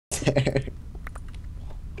there.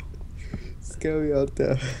 Scary out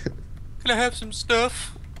there. Can I have some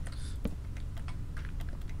stuff?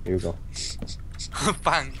 Here we go.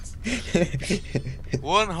 Thanks.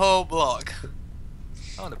 One whole block.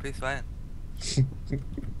 I want a piece of iron.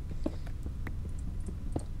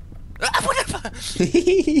 Whatever!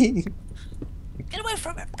 Get away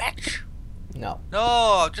from it, bitch! No. No,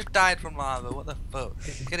 I've just died from lava. What the fuck?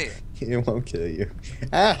 Get here. It won't kill you.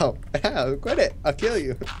 Ow! Ow! Quit it! I'll kill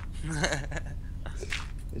you.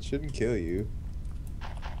 It shouldn't kill you.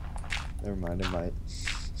 Never mind, it might.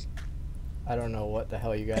 I don't know what the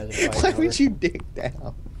hell you guys are fighting Why over. would you dig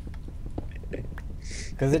down?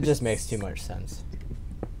 Because it just makes too much sense.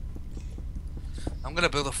 I'm gonna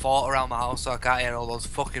build a fort around my house so I can't hear all those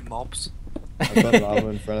fucking mobs. I put lava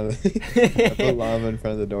in front of the I put lava in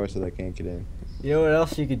front of the door so they can't get in. You know what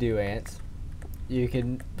else you could do, Ants? You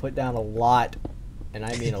can put down a lot, and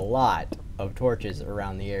I mean a lot, of torches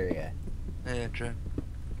around the area. Yeah, true.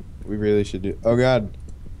 We really should do. Oh God.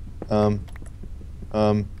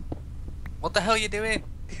 What the hell are you doing?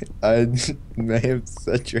 I may have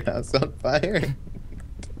set your house on fire.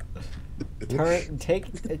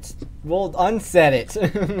 We'll unset it.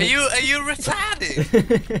 Are you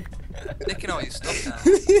retarded? Taking all your stuff now.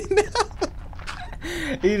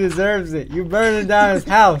 He deserves it. You burning down his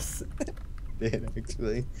house. Did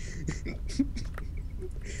actually.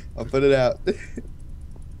 I'll put it out.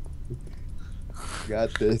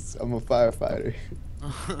 Got this. I'm a firefighter.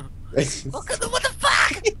 Look at the what the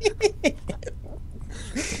fuck?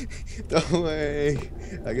 Don't worry.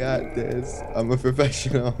 I got this. I'm a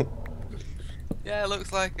professional. Yeah, it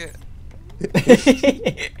looks like it.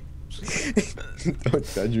 Don't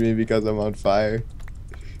judge me because I'm on fire.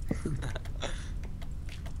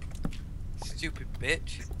 Stupid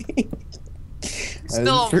bitch.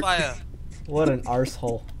 Still on fire. What an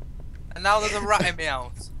arsehole. And now there's a rat in my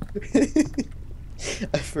house.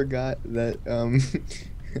 I forgot that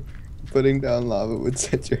putting down lava would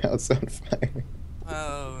set your house on fire.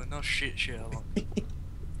 Oh, no shit, Sherlock.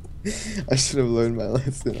 I should have learned my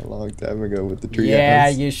lesson a long time ago with the tree Yeah,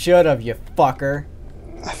 house. you should have, you fucker.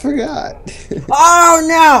 I forgot. Oh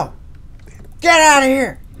no! Get out of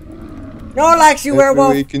here! No one likes you,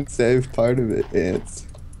 werewolf! We can save part of it, Ants.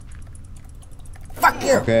 Fuck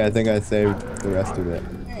you! Okay, I think I saved the rest of it.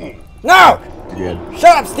 No! Good.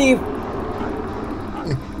 Shut up, Steve!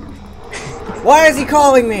 Why is he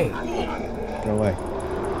calling me? Go away.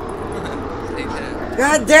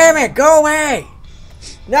 God damn it, go away!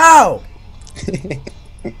 No!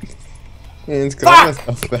 Ants, can I have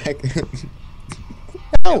myself back?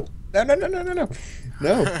 No! No, no, no, no, no, no.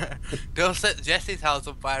 No. Go set Jesse's house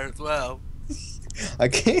on fire as well. I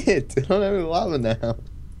can't. I don't have any lava now.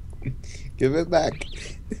 Give it back.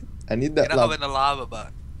 I need that You're not lava. having the lava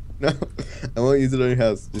back. No, I won't use it on your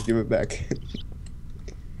house. Just give it back.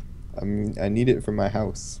 I mean, I need it for my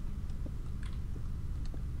house.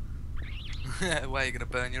 Why are you gonna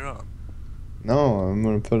burn your own? No, I'm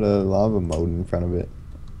gonna put a lava mode in front of it.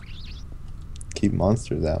 Keep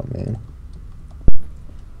monsters out, man.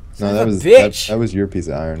 No, that was that was your piece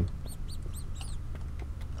of iron.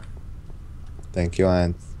 Thank you,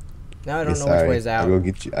 Ants. Now I don't know which way's out.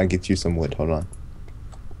 I'll get you some wood. Hold on.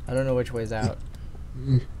 I don't know which way's out.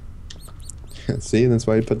 See, that's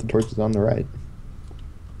why you put the torches on the right.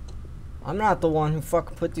 I'm not the one who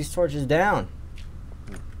fucking put these torches down.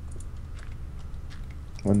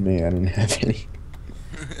 One me, I didn't have any.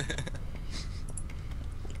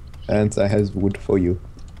 Ants, I have wood for you.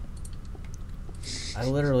 I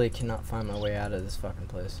literally cannot find my way out of this fucking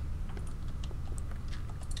place.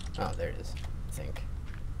 Oh, there it is. I think.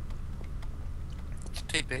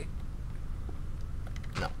 TP.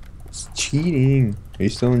 No. It's cheating. Are you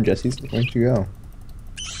still in Jesse's? Where'd you go?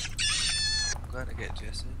 I'm going to get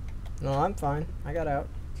Jesse. No, I'm fine. I got out.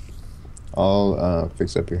 I'll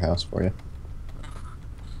fix up your house for you.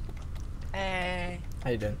 Hey. How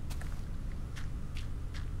you doing?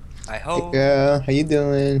 I hope. Hey girl, how you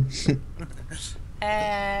doing?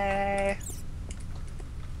 Hey.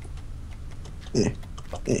 Fucking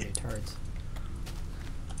retards.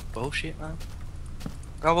 Bullshit, man.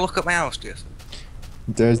 Go have a look at my house, Jesse.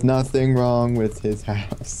 There's nothing wrong with his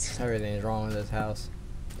house. Everything's wrong with this house.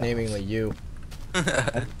 Namingly you.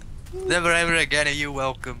 Never ever again are you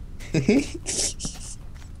welcome. I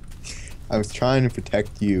was trying to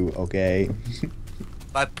protect you, okay?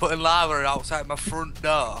 By putting lava outside my front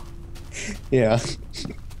door. Yeah.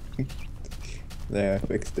 There, I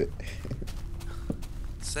fixed it.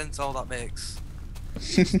 Sense all that makes.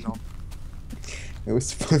 No. It was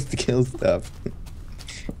supposed to kill stuff.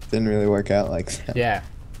 Didn't really work out like that. Yeah,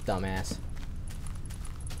 dumbass.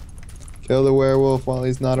 Kill the werewolf while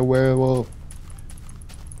he's not a werewolf.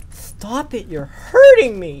 Stop it! You're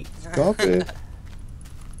hurting me. Stop it.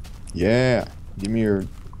 Yeah. Give me your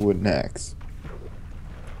wooden axe.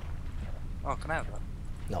 Oh, can I have that?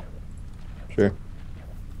 No. Sure.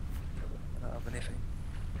 I don't have anything.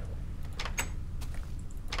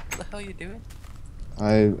 What the hell are you doing?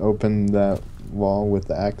 I opened that wall with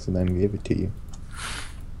the axe and then gave it to you.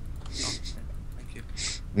 Oh, thank you.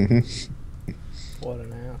 What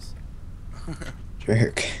an ass.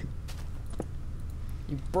 Jerk.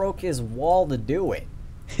 You broke his wall to do it.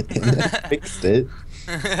 And then fixed it.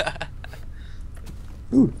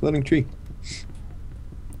 Ooh, floating tree.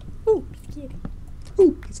 Ooh, kitty.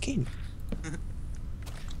 Ooh, it's candy.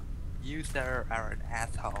 You, sir, are an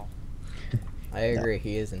asshole. I agree,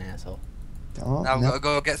 he is an asshole. Oh, Now I've no. got to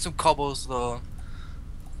go get some cobbles, though.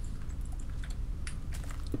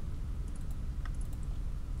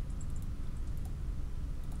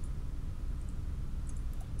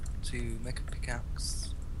 To make a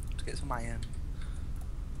pickaxe. To get some iron.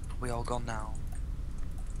 Probably all gone now.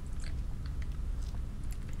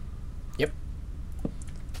 Yep.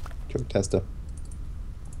 Choke tester.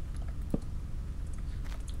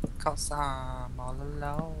 'Cause I'm all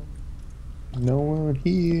alone. No one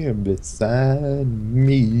here beside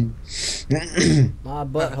me. My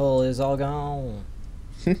butthole is all gone.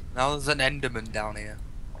 Now there's an Enderman down here.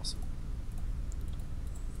 Awesome.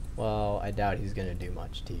 Well, I doubt he's gonna do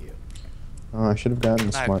much to you. Oh, I should have gotten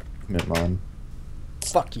the No. smart movement mod.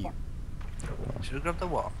 Fuck you. Should have grabbed the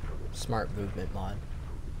what? Smart movement mod.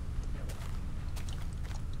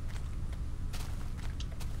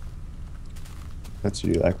 That's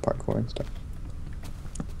you like parkour and stuff.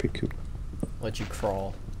 Pretty cool. Let you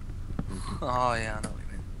crawl. Oh yeah, I know what you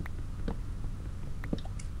mean.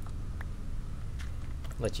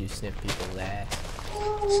 Let you sniff people's ass.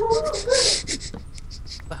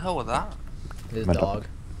 What the hell was that? His My dog.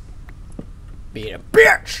 Being a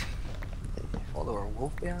bitch! Oh, there were a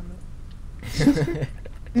wolf behind me.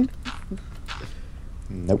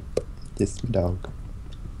 Nope. Just my dog.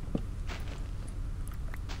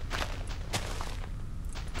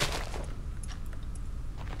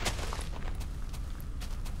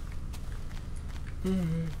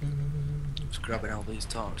 Just grabbing all these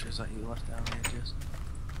torches that you left down here, just.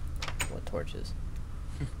 What torches?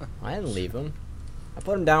 I didn't leave them. I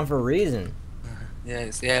put them down for a reason. Yeah,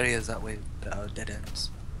 it's the areas that are dead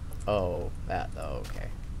ends. Oh, that though,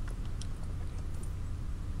 okay.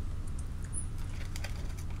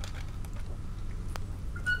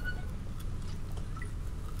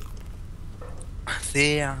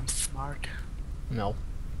 See, I'm smart. No.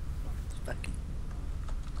 Fucking.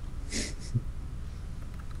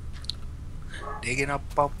 Digging up,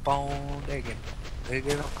 digging.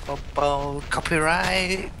 Digging up,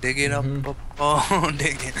 copyright. Digging up, digging. Oh,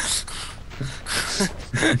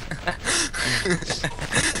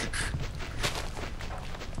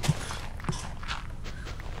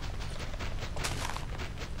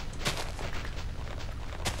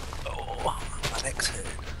 my neck's hurt.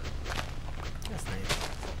 That's nice.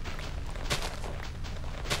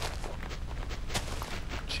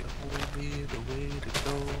 Show me the way to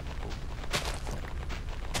go.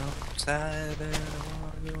 Outside and I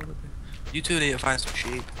wanna be. You two need to find some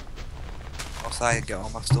sheep. Whilst I get all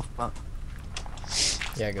my stuff back.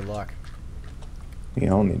 Yeah, good luck. We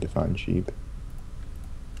all need to find sheep.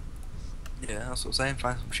 Yeah, that's what I'm saying.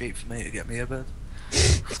 Find some sheep for me to get me a bed.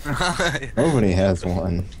 Nobody has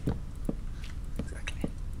one. Exactly.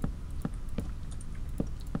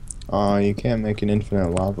 Aw, you can't make an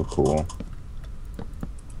infinite lava pool.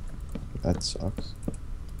 That sucks.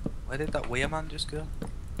 Where did that weirman just go?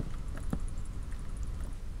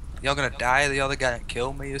 You're gonna die, the other guy that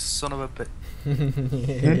killed me, you son of a bitch.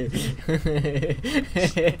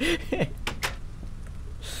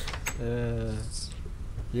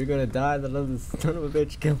 You're gonna die, the little son of a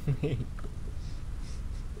bitch killed me.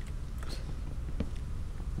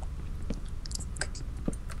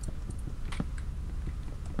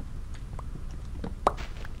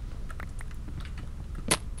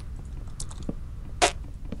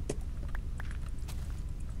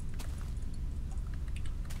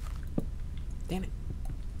 Damn it.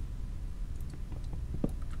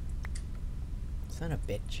 Son of a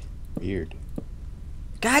bitch. Weird.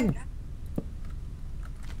 God!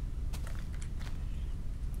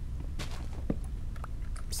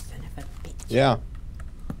 Son of a bitch. Yeah.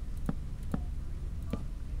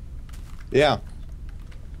 Yeah.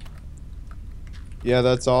 Yeah,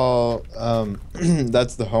 that's all,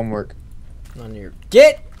 that's the homework. On your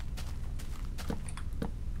get!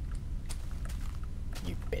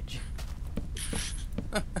 You bitch.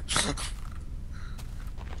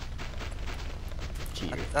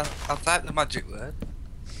 I'll type the magic word.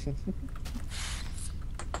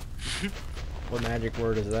 What magic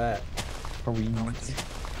word is that?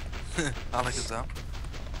 Alakazam.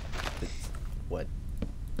 What?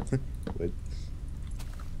 What?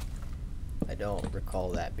 I don't recall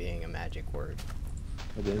that being a magic word.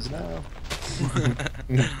 It is now.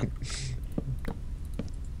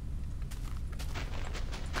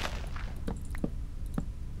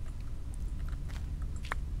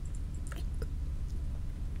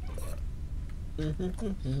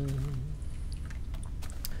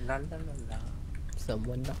 La la la la.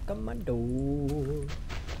 Someone knock on my door.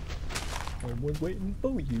 Someone's waiting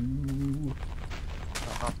for you.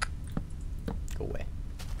 Go away.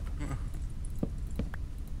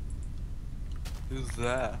 Who's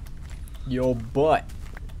that? Your butt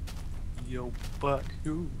Yo, butt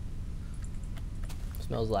who?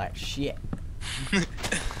 smells like shit.